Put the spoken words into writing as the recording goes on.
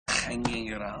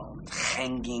hanging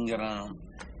around.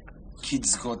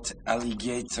 Kids got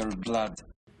alligator blood.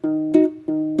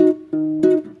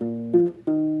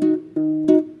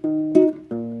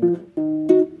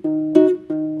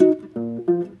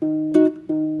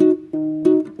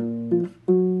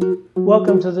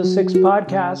 Welcome to the Sixth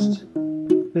Podcast.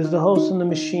 This is the host on the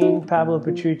machine, Pablo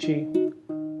Petrucci.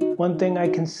 One thing I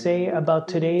can say about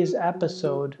today's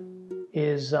episode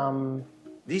is...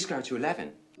 These go to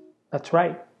 11. That's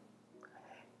right.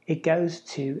 It goes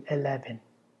to 11.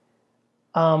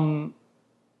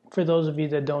 For those of you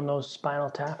that don't know Spinal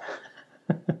Tap,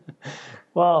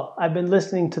 well, I've been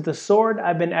listening to The Sword.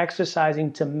 I've been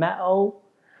exercising to metal.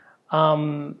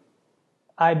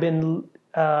 I've been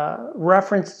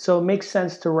referenced, so it makes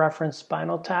sense to reference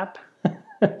Spinal Tap.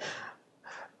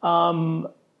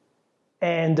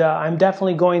 And I'm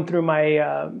definitely going through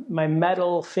my my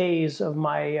metal phase of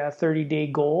my 30-day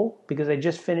goal, because I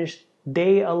just finished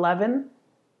day 11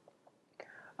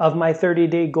 of my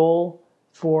 30-day goal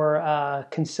for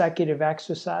consecutive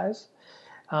exercise.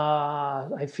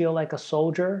 I feel like a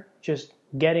soldier, just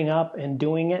getting up and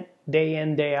doing it day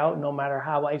in, day out, no matter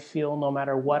how I feel, no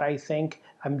matter what I think,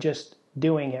 I'm just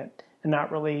doing it and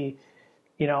not really,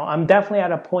 I'm definitely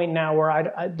at a point now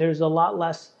where there's a lot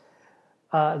less,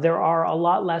 there are a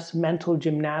lot less mental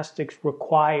gymnastics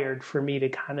required for me to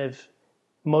kind of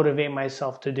motivate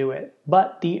myself to do it.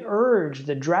 But the urge,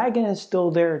 the dragon is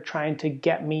still there trying to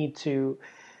get me to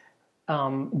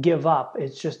give up.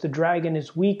 It's just the dragon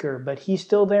is weaker, but he's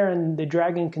still there and the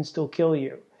dragon can still kill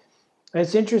you. And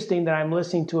it's interesting that I'm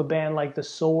listening to a band like The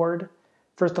Sword.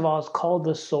 First of all, it's called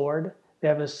The Sword. They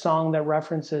have a song that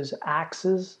references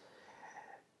axes.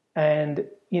 And,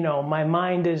 my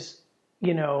mind is,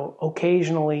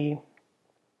 occasionally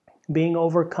being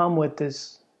overcome with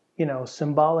this,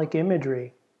 symbolic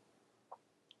imagery.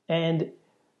 And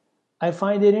I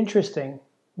find it interesting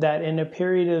that in a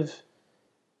period of,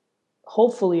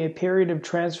 hopefully a period of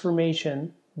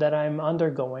transformation that I'm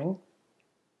undergoing,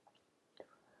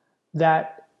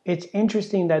 that it's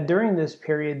interesting that during this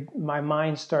period, my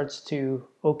mind starts to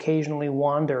occasionally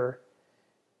wander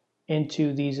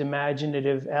into these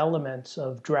imaginative elements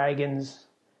of dragons,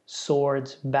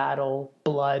 swords, battle,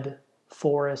 blood,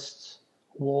 forests,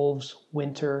 wolves,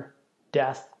 winter,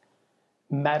 death,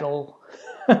 metal.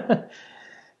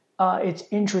 It's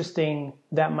interesting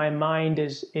that my mind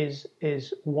is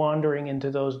wandering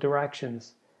into those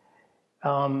directions.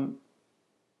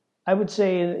 I would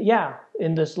say,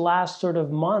 in this last sort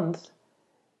of month,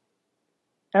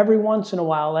 every once in a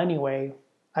while anyway,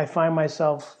 I find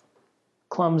myself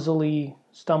clumsily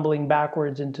stumbling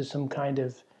backwards into some kind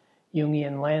of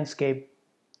Jungian landscape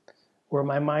where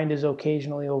my mind is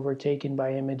occasionally overtaken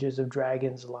by images of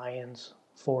dragons, lions,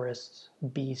 forests,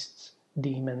 beasts,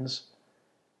 demons,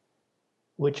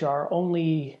 which are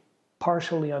only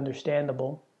partially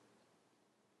understandable.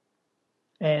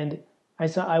 And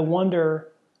I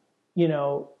wonder,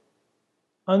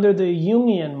 under the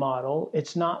Jungian model,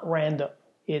 it's not random.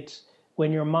 It's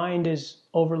when your mind is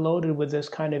overloaded with this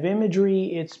kind of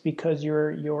imagery, it's because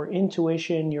your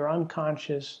intuition, your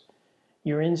unconscious,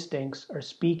 your instincts are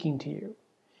speaking to you.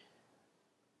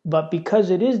 But because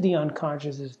it is the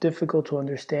unconscious, it's difficult to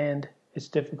understand, it's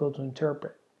difficult to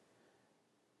interpret.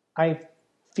 I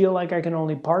feel like I can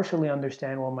only partially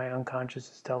understand what my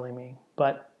unconscious is telling me,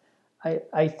 but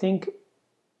I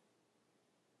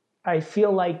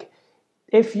feel like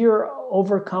if you're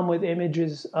overcome with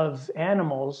images of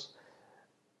animals,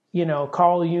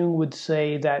 Carl Jung would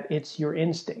say that it's your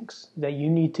instincts, that you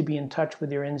need to be in touch with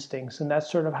your instincts. And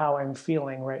that's sort of how I'm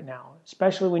feeling right now.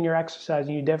 Especially when you're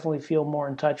exercising, you definitely feel more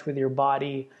in touch with your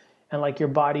body and like your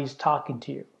body's talking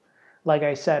to you. Like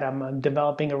I said, I'm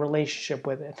developing a relationship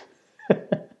with it.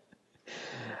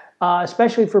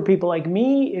 Especially for people like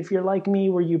me, if you're like me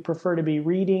where you prefer to be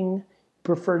reading,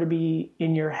 prefer to be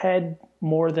in your head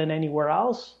more than anywhere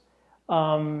else,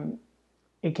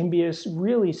 it can be a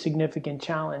really significant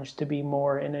challenge to be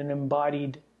more in an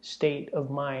embodied state of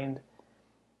mind.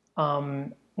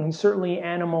 And certainly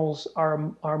animals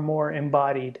are more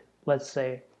embodied, let's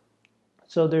say.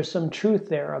 So there's some truth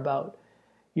there about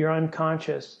your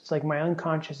unconscious. It's like my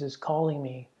unconscious is calling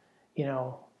me,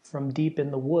 from deep in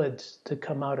the woods to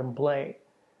come out and play.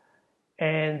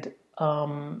 And,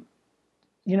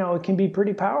 it can be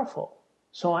pretty powerful.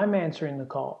 So I'm answering the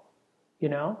call,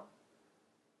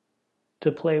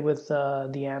 to play with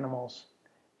the animals.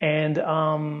 And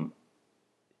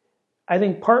I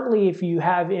think partly if you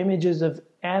have images of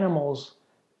animals,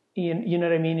 you know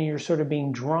what I mean, and you're sort of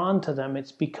being drawn to them,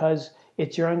 it's because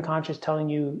it's your unconscious telling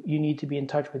you you need to be in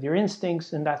touch with your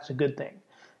instincts, and that's a good thing.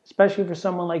 Especially for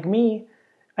someone like me,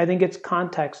 I think it's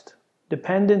context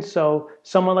dependent. So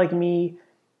someone like me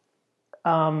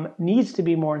needs to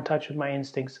be more in touch with my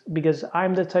instincts, because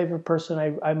I'm the type of person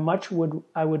I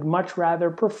would much rather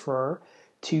prefer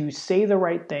to say the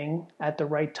right thing at the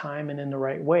right time and in the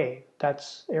right way.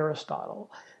 That's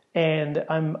Aristotle, and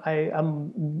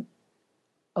I'm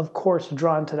of course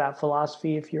drawn to that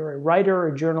philosophy. If you're a writer,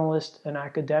 a journalist, an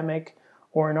academic,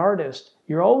 or an artist,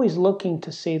 you're always looking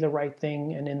to say the right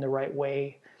thing and in the right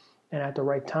way and at the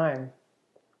right time.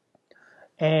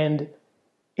 And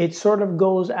it sort of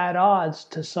goes at odds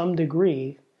to some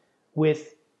degree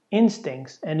with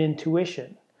instincts and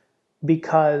intuition,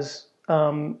 because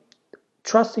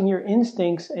trusting your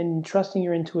instincts and trusting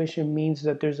your intuition means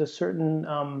that there's a certain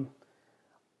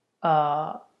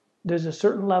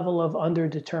level of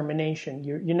underdetermination.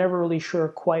 You're never really sure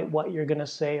quite what you're going to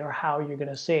say or how you're going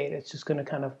to say it. It's just going to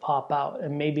kind of pop out,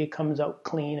 and maybe it comes out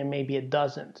clean and maybe it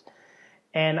doesn't.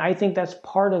 And I think that's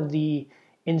part of the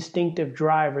instinctive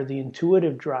drive or the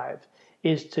intuitive drive,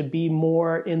 is to be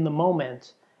more in the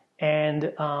moment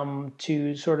and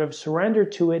to sort of surrender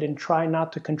to it and try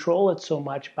not to control it so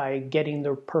much by getting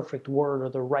the perfect word or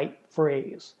the right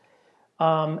phrase.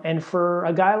 And for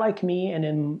a guy like me, and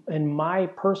in my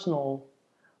personal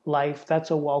life, that's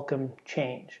a welcome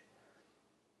change.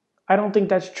 I don't think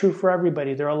that's true for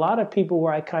everybody. There are a lot of people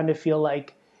where I kind of feel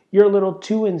like you're a little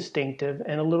too instinctive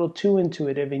and a little too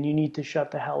intuitive, and you need to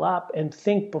shut the hell up and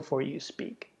think before you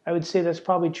speak. I would say that's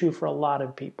probably true for a lot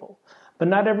of people. But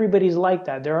not everybody's like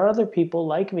that. There are other people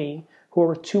like me who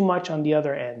are too much on the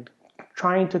other end,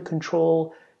 trying to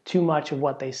control too much of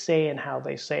what they say and how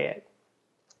they say it,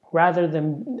 rather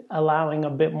than allowing a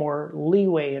bit more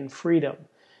leeway and freedom.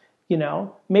 You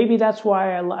know, maybe that's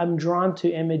why I'm drawn to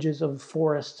images of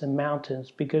forests and mountains,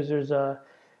 because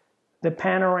the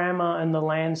panorama and the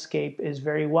landscape is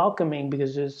very welcoming,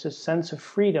 because there's a sense of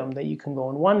freedom that you can go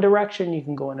in one direction, you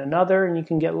can go in another, and you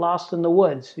can get lost in the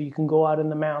woods, so you can go out in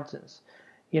the mountains,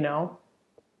 you know?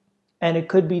 And it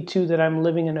could be too that I'm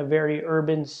living in a very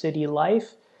urban city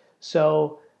life,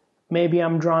 so maybe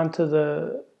I'm drawn to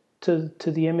the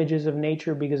images of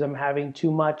nature because I'm having too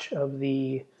much of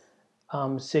the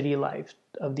city life,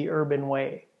 of the urban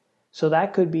way. So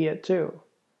that could be it too.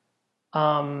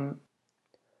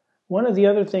 One of the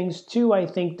other things too, I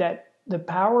think that the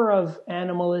power of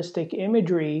animalistic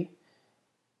imagery,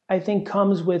 I think,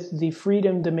 comes with the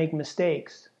freedom to make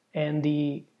mistakes and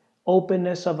the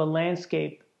openness of a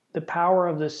landscape. The power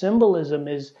of the symbolism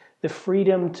is the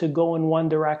freedom to go in one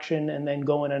direction and then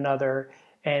go in another.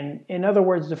 And in other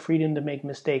words, the freedom to make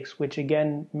mistakes, which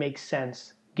again makes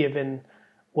sense given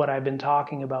what I've been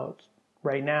talking about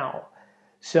right now.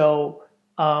 So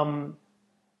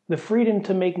the freedom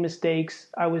to make mistakes,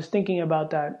 I was thinking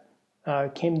about that,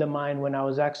 came to mind when I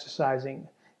was exercising,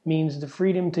 means the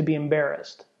freedom to be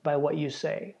embarrassed by what you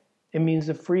say. It means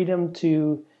the freedom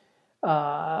to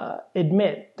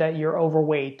admit that you're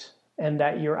overweight and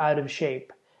that you're out of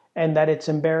shape and that it's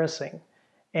embarrassing.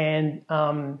 And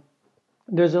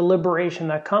there's a liberation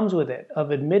that comes with it,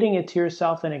 of admitting it to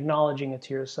yourself and acknowledging it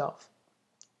to yourself.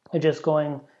 And just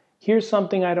going, here's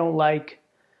something I don't like,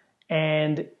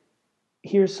 and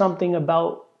here's something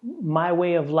about my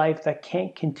way of life that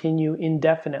can't continue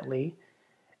indefinitely,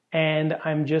 and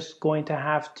I'm just going to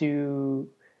have to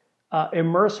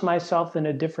immerse myself in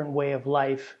a different way of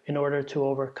life in order to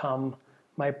overcome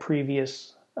my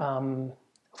previous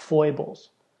foibles.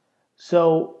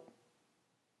 So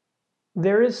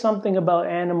there is something about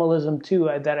animalism too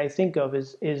that I think of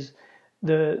is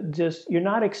you're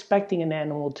not expecting an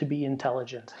animal to be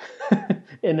intelligent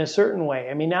in a certain way.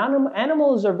 I mean,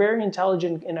 animals are very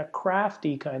intelligent in a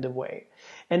crafty kind of way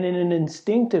and in an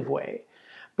instinctive way,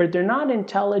 but they're not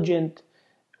intelligent,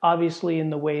 obviously, in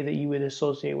the way that you would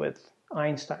associate with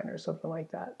Einstein or something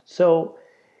like that. So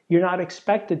you're not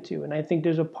expected to, and I think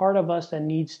there's a part of us that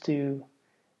needs to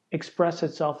express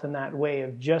itself in that way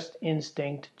of just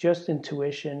instinct, just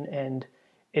intuition, and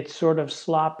it's sort of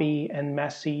sloppy and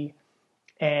messy.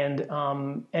 And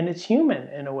it's human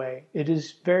in a way. It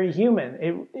is very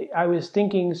human. I was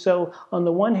thinking, so on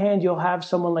the one hand, you'll have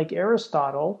someone like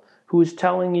Aristotle who's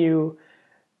telling you,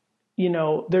 you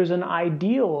know, there's an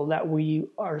ideal that we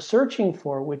are searching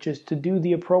for, which is to do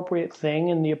the appropriate thing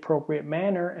in the appropriate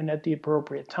manner and at the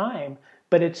appropriate time.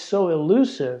 But it's so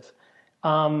elusive.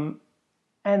 And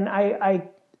I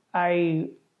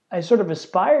sort of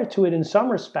aspire to it in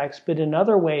some respects, but in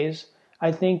other ways,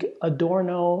 I think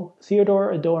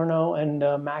Theodor Adorno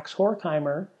and Max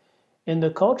Horkheimer, in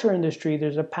the culture industry,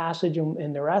 there's a passage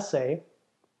in their essay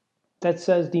that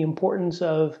says the importance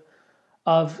of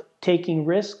taking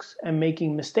risks and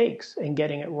making mistakes and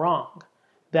getting it wrong.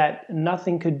 that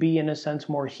nothing could be, in a sense,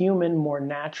 more human, more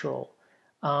natural,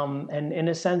 and in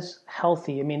a sense,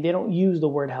 healthy. I mean, they don't use the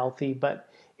word healthy, but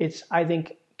it's, I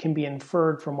think, can be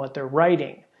inferred from what they're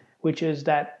writing, which is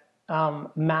that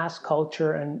mass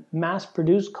culture and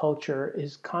mass-produced culture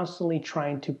is constantly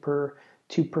trying to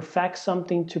perfect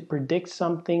something, to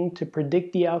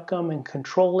predict the outcome and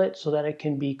control it so that it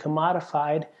can be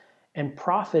commodified and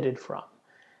profited from.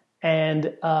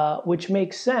 And which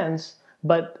makes sense,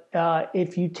 but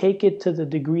if you take it to the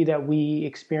degree that we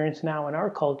experience now in our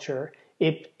culture,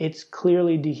 it's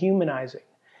clearly dehumanizing.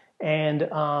 And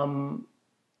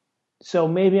so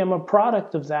maybe I'm a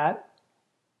product of that.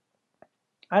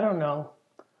 I don't know.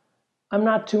 I'm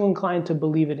not too inclined to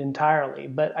believe it entirely,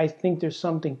 but I think there's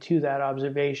something to that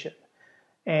observation.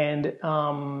 And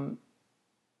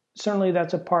certainly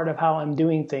that's a part of how I'm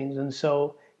doing things. And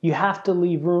so you have to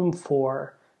leave room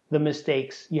for the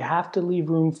mistakes. You have to leave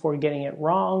room for getting it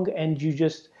wrong. And you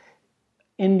just,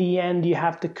 in the end, you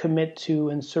have to commit to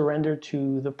and surrender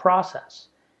to the process.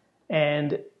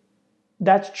 And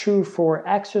that's true for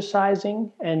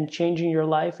exercising and changing your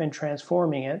life and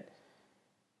transforming it.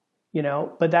 You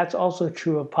know, but that's also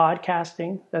true of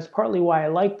podcasting. That's partly why I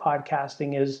like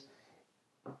podcasting is,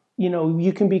 you know,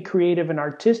 you can be creative and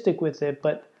artistic with it,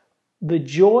 but the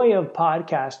joy of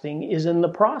podcasting is in the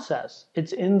process.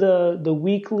 It's in the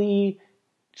weekly,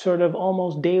 sort of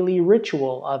almost daily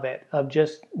ritual of it, of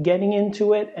just getting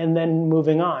into it and then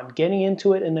moving on, getting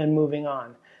into it and then moving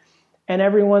on. And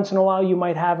every once in a while you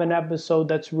might have an episode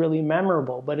that's really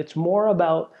memorable, but it's more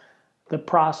about the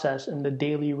process and the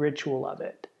daily ritual of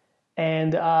it.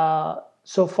 And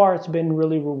so far it's been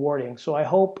really rewarding. So I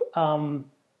hope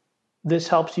this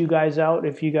helps you guys out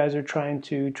if you guys are trying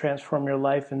to transform your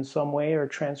life in some way or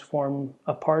transform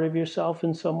a part of yourself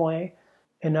in some way.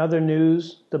 In other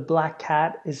news, the black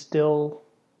cat is still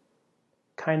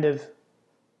kind of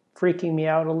freaking me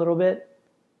out a little bit.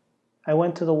 I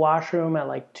went to the washroom at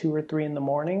like 2 or 3 in the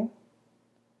morning,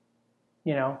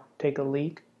 you know, take a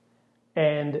leak.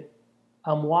 And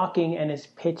I'm walking and it's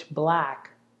pitch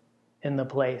black in the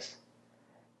place.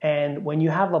 And when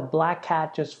you have a black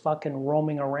cat just fucking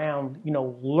roaming around, you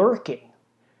know, lurking,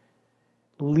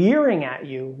 leering at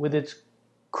you with its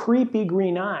creepy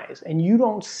green eyes, and you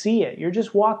don't see it, you're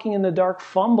just walking in the dark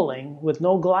fumbling with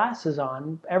no glasses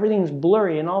on, everything's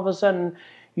blurry, and all of a sudden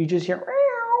you just hear,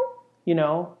 you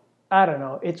know, I don't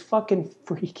know, it's fucking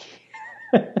freaky.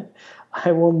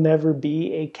 I will never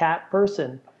be a cat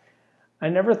person. I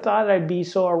never thought I'd be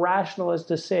so irrational as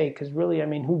to say, because really, I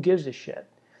mean, who gives a shit?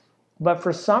 But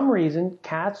for some reason,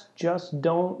 cats just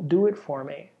don't do it for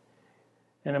me.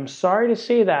 And I'm sorry to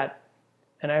say that,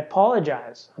 and I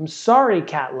apologize. I'm sorry,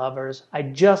 cat lovers. I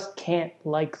just can't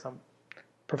like them.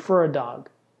 Prefer a dog.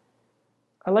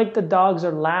 I like the dogs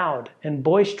are loud and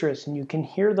boisterous, and you can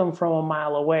hear them from a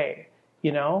mile away,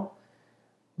 you know?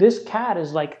 This cat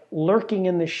is like lurking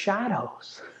in the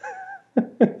shadows.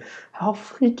 How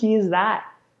freaky is that?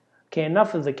 Okay,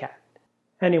 enough of the cat.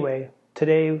 Anyway,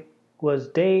 today was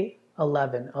day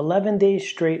 11. 11 days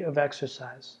straight of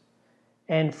exercise.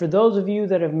 And for those of you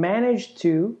that have managed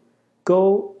to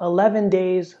go 11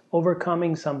 days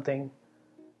overcoming something,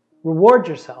 reward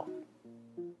yourself.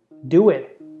 Do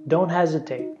it. Don't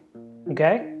hesitate.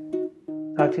 Okay?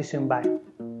 Talk to you soon. Bye.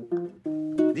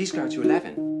 These go to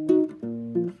 11.